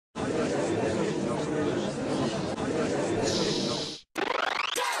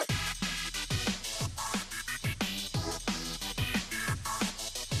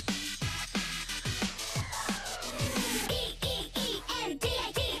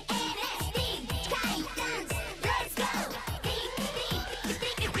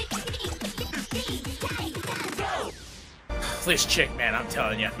this chick, man, I'm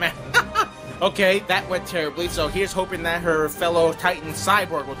telling you, man. Okay, that went terribly, so here's hoping that her fellow Titan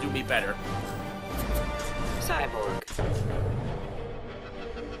Cyborg will do me better. Cyborg.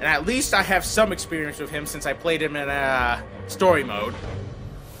 And at least I have some experience with him since I played him in story mode.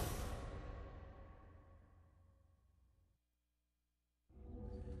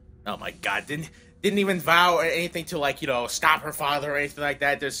 Oh my god, didn't even vow or anything to, like, you know, stop her father or anything like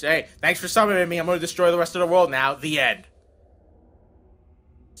that. Just say, hey, thanks for summoning me, I'm gonna destroy the rest of the world now. The end.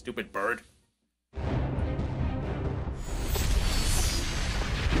 Stupid bird.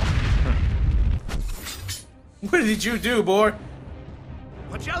 What did you do, boy?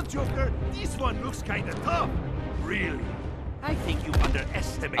 Watch out, Joker! This one looks kinda tough. Really? I think you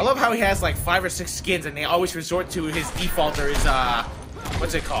underestimate. I love how he has like 5 or 6 skins and they always resort to his default or his,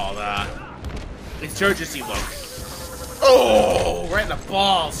 what's it called? Insurgency look. Oh, right in the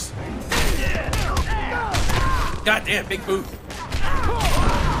balls. Goddamn, big boot.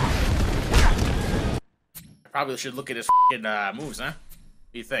 I probably should look at his moves, huh?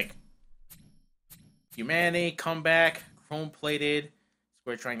 What do you think? Humanity, comeback, chrome-plated,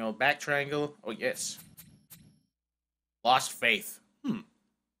 square triangle, back triangle. Oh, yes. Lost faith.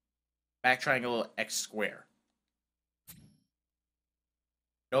 Back triangle, X square.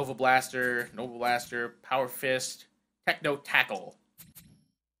 Nova Blaster, Power Fist, Techno Tackle.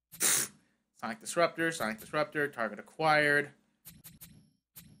 Sonic Disruptor, target acquired.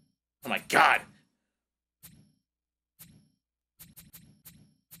 Oh my god!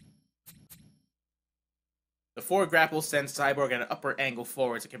 The forward grapple sends Cyborg at an upper angle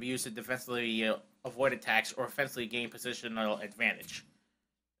forwards. It can be used to defensively avoid attacks or offensively gain positional advantage.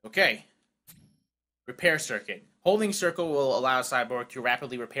 Okay. Repair Circuit. Holding circle will allow Cyborg to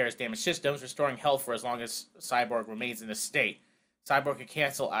rapidly repair his damaged systems, restoring health for as long as Cyborg remains in this state. Cyborg can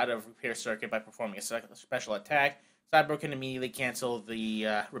cancel out of Repair Circuit by performing a special attack. Cyborg can immediately cancel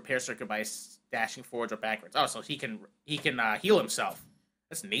the Repair Circuit by dashing forwards or backwards. Oh, so he can heal himself.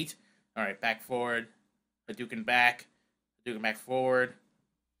 That's neat. All right, back forward. Hadouken back forward.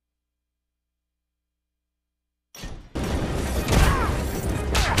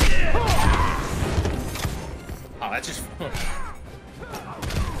 Oh, that's just...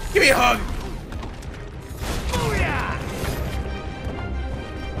 Give me a hug!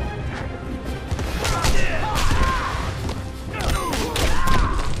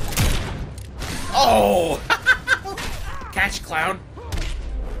 Oh! Catch, clown.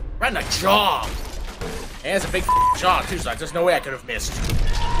 Right in the jaw. And it's a big jaw, too, so there's no way I could have missed.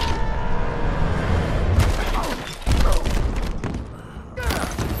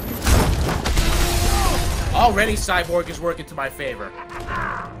 Already, Cyborg is working to my favor.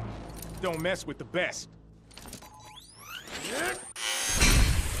 Don't mess with the best.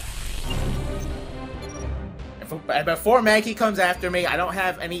 And before Maggie comes after me, I don't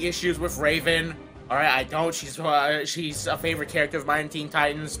have any issues with Raven. Alright, I don't. She's a favorite character of mine in Teen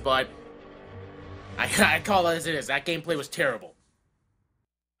Titans, but I call it as it is. That gameplay was terrible.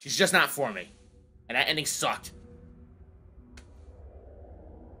 She's just not for me. And that ending sucked.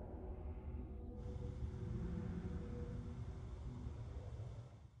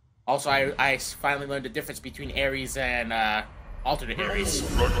 Also, I finally learned the difference between Ares and alternate Ares.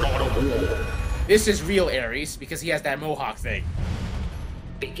 This is real Ares because he has that mohawk thing.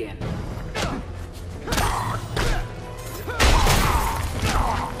 Begin.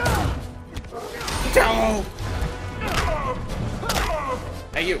 Go!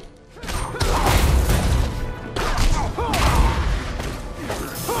 Hey, you.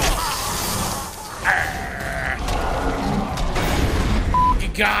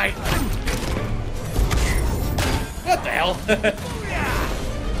 Good guy. What the hell?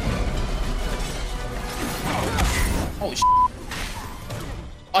 Holy shit. Oh,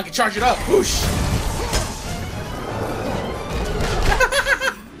 I can charge it up. Whoosh.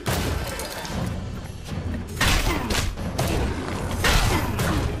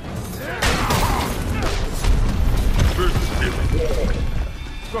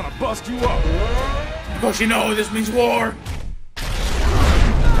 Gonna bust you up. Because you know this means war.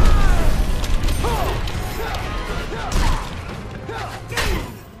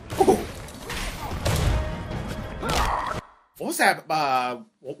 What was that?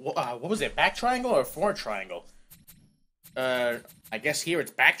 What was it? Back triangle or forward triangle? I guess here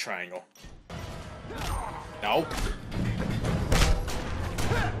it's back triangle. No.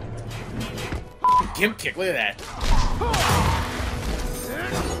 Gimp kick, look at that.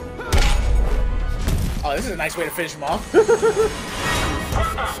 Oh, this is a nice way to finish him off.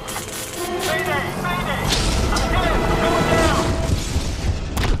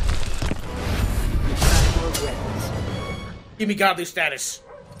 Give me godly status.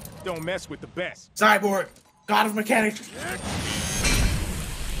 Don't mess with the best. Cyborg, god of mechanics.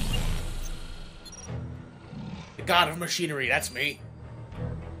 The god of machinery, that's me.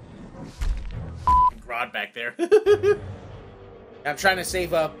 Grodd back there. I'm trying to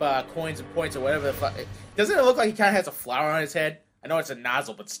save up coins and points or whatever the fuck. Doesn't it look like he kind of has a flower on his head? I know it's a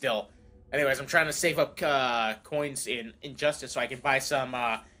nozzle, but still. Anyways, I'm trying to save up coins in Injustice so I can buy some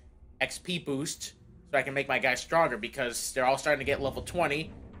XP boost so I can make my guys stronger because they're all starting to get level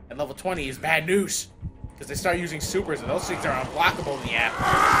 20, and level 20 is bad news because they start using supers and those things are unblockable in the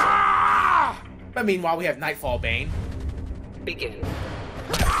app. But meanwhile, we have Nightfall Bane. Begin.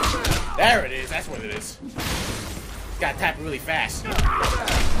 There it is. That's what it is. Gotta tap it really fast.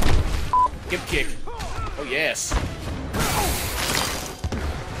 Give kick. Oh yes.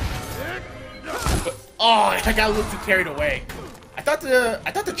 Oh, I got a little too carried away. I thought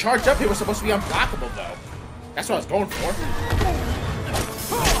the charge up here was supposed to be unblockable though. That's what I was going for.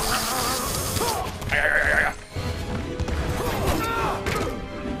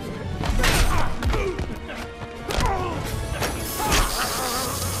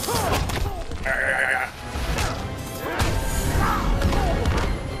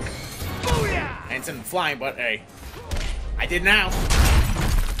 I ain't sending flying, but hey, I did now.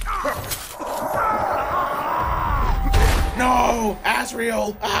 No,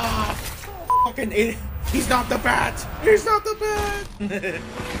 Asriel. Ah, fucking idiot. He's not the bat. He's not the bat.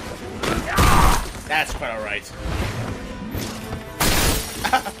 That's quite all right.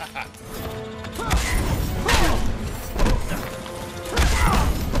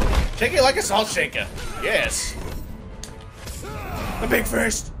 Shake it like a salt shaker. Yes. The big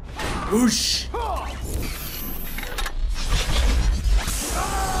fist. Whoosh.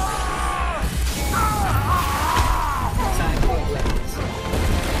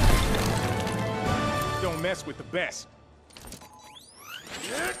 Don't mess with the best.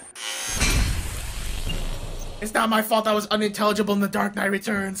 It's not my fault I was unintelligible in The Dark Knight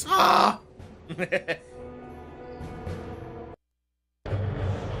Returns. Ah!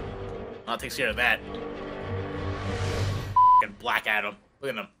 I'll take care of that. Fucking Black Adam.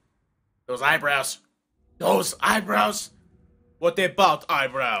 Look at him. Those eyebrows. Those eyebrows. What they about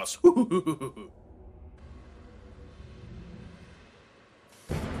eyebrows?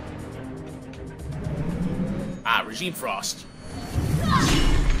 Ah, Regime Frost.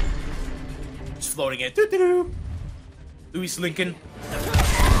 Just floating in. Doo-doo-doo. Louis Lincoln.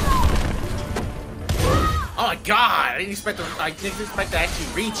 Oh my god! I didn't expect to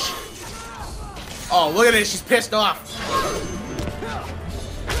actually reach. Oh, look at this. She's pissed off.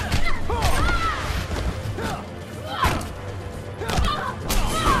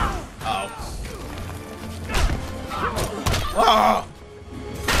 Oh!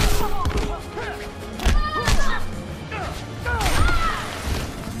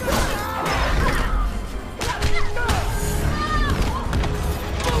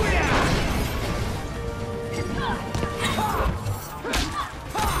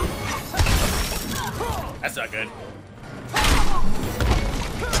 That's not good.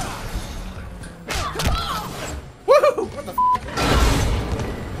 Woohoo! What the f?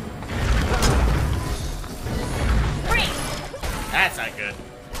 That's not good.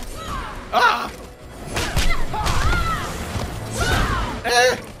 Ah!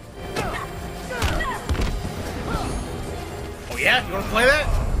 Oh yeah? You wanna play that?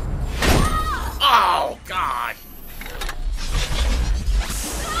 Oh god!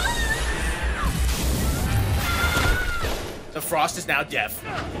 The Frost is now deaf.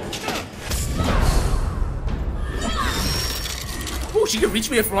 Oh, she can reach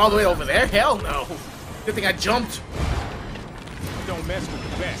me from all the way over there? Hell no. Good thing I jumped. Don't mess with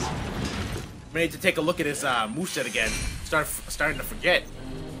the best. I need to take a look at his moveset again. Starting to forget.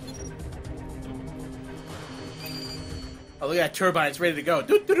 Oh, look at that turbine. It's ready to go.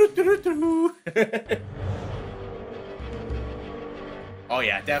 Doo, doo, doo, doo, doo, doo. Oh,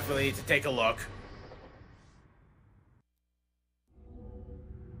 yeah. Definitely need to take a look.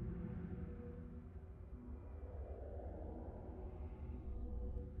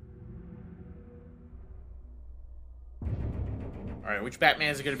 Alright, which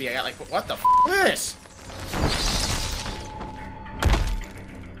Batman is it gonna be? I got like, what the f is this?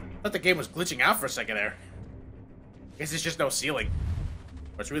 I thought the game was glitching out for a second there. Guess it's just no ceiling.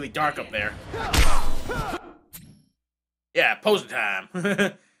 But it's really dark up there. Yeah, posing time.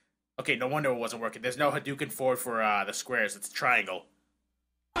 Okay, no wonder it wasn't working. There's no Hadouken forward for the squares. It's a triangle.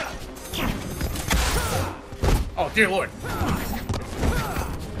 Oh, dear lord.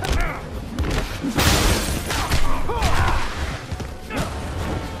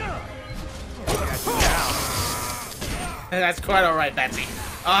 That's quite alright, Betsy.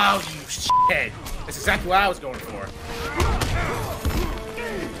 Oh, you shit. That's exactly what I was going for.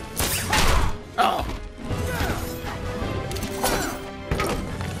 Oh.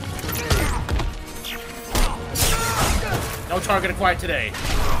 No target acquired today.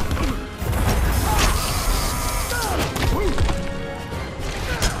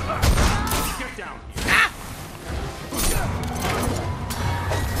 Get down. Ah!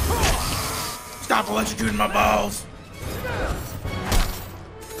 Stop electrocuting my balls!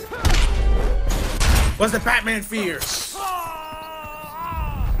 What's the Batman fears?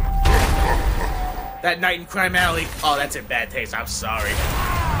 That night in Crime Alley. Oh, that's in bad taste. I'm sorry.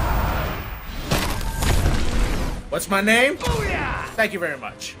 What's my name? Booyah! Thank you very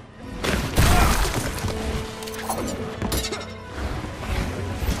much.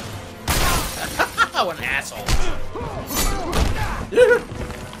 What an asshole.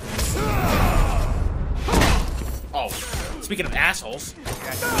 Oh, speaking of assholes.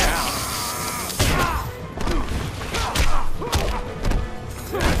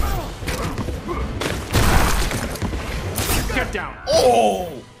 Get down.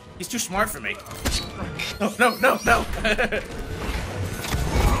 Oh! He's too smart for me. No, no, no, no.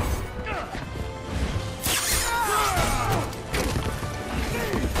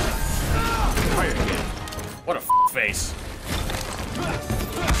 Fire again. What a face.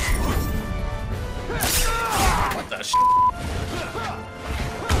 What the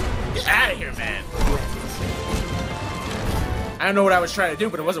Get out of here, man. I don't know what I was trying to do,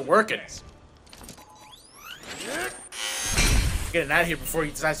 but it wasn't working. Getting out of here before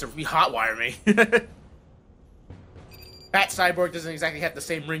he decides to re-hotwire me. Bat Cyborg doesn't exactly have the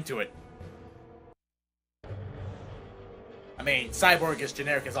same ring to it. I mean, Cyborg is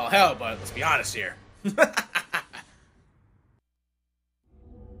generic as all hell, but let's be honest here.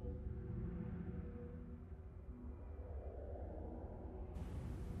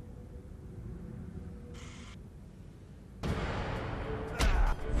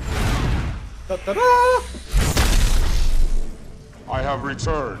 Da-da-da! I have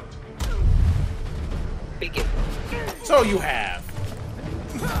returned. Begin. So you have.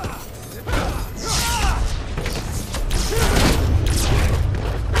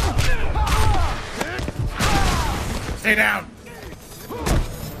 Stay down.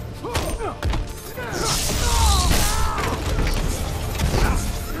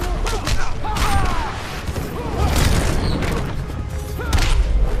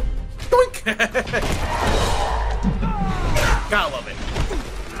 Doink! Gotta love it.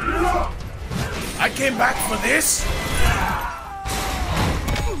 I came back for this?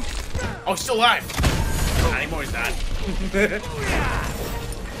 Oh, he's still alive. Not anymore, he's not.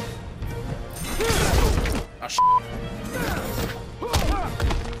 Oh, shit.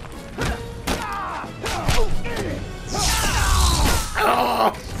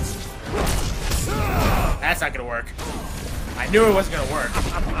 Oh! That's not gonna work. I knew it wasn't gonna work.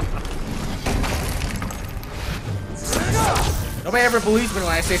 Nobody ever believes me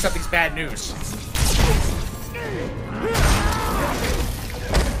when I say something's bad news.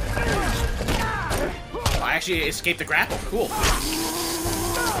 Oh, I actually escaped the grapple. Cool.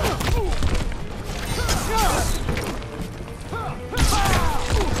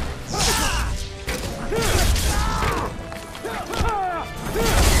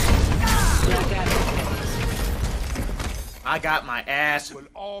 I got my ass Will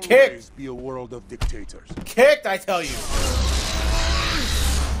always kicked. be a world of dictators. Kicked, I tell you.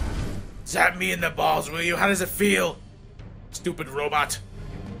 Zap me in the balls, will you? How does it feel? Stupid robot.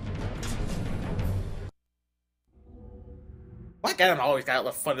 Why Adam always got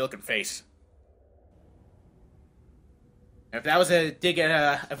a funny looking face? If that was a dig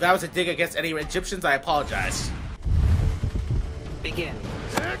against any Egyptians, I apologize. Begin.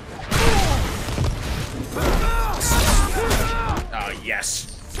 Oh yes.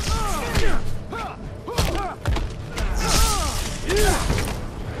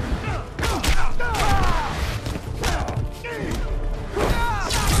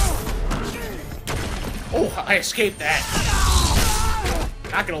 Oh, I escaped that.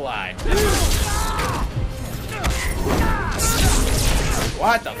 Not gonna lie.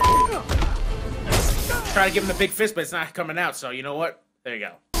 What the f? Try to give him the big fist, but it's not coming out, so you know what? There you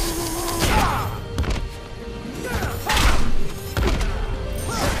go.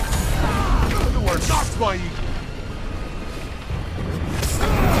 You are not my equal. I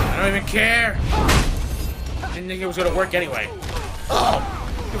don't even care. Didn't think it was gonna work anyway. Oh,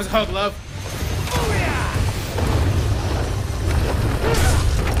 give us a hug, love.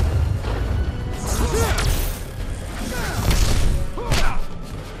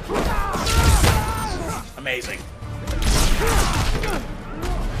 Amazing.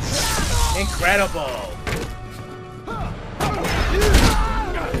 Incredible.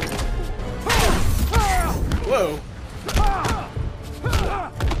 Whoa.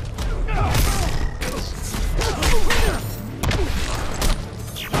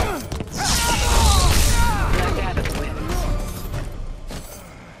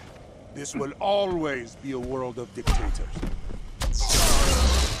 This will always be a world of dictators.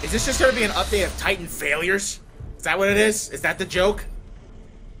 Is this just gonna be an update of Titan failures? Is that what it is? Is that the joke?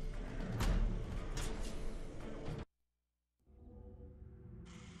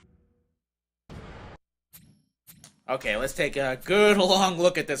 Okay, let's take a good long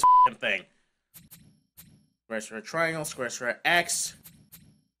look at this thing. Squares for a triangle, squares for an X.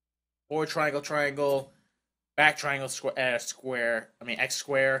 Forward triangle, triangle. Back triangle, square. I mean, X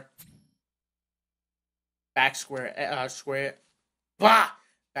square. Back square, square. Blah!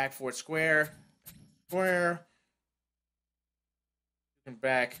 Back forward square. Square. And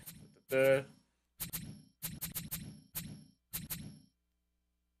back.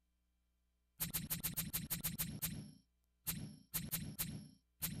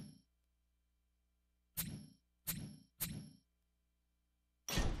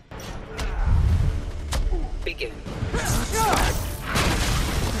 Begin.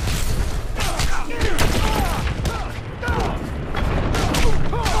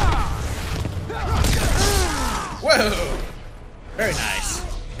 Whoa! Very nice.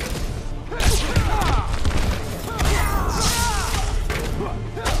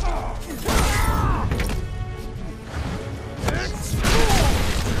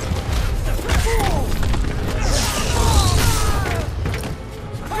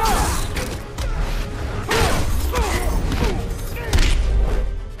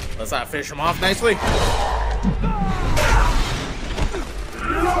 Let's not finish him off nicely.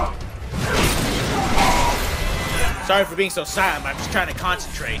 Sorry for being so silent, but I'm just trying to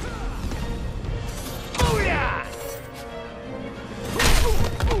concentrate. Booyah!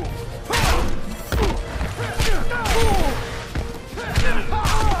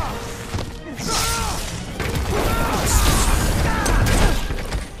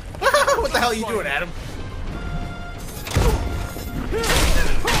 What the hell are you doing, Adam?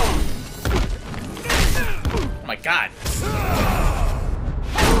 Oh my god.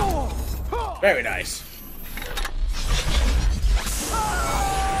 Very nice.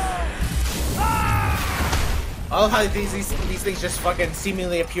 I love how these things just fucking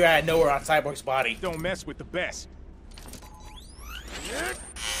seemingly appear out of nowhere on Cyborg's body. Don't mess with the best.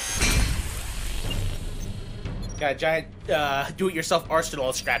 Got a giant do-it-yourself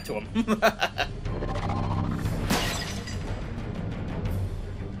arsenal strapped to him.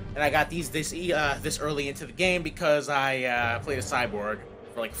 And I got these this early into the game because I played a Cyborg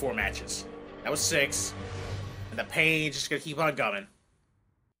for like 4 matches. That was 6. And the pain just gonna keep on coming.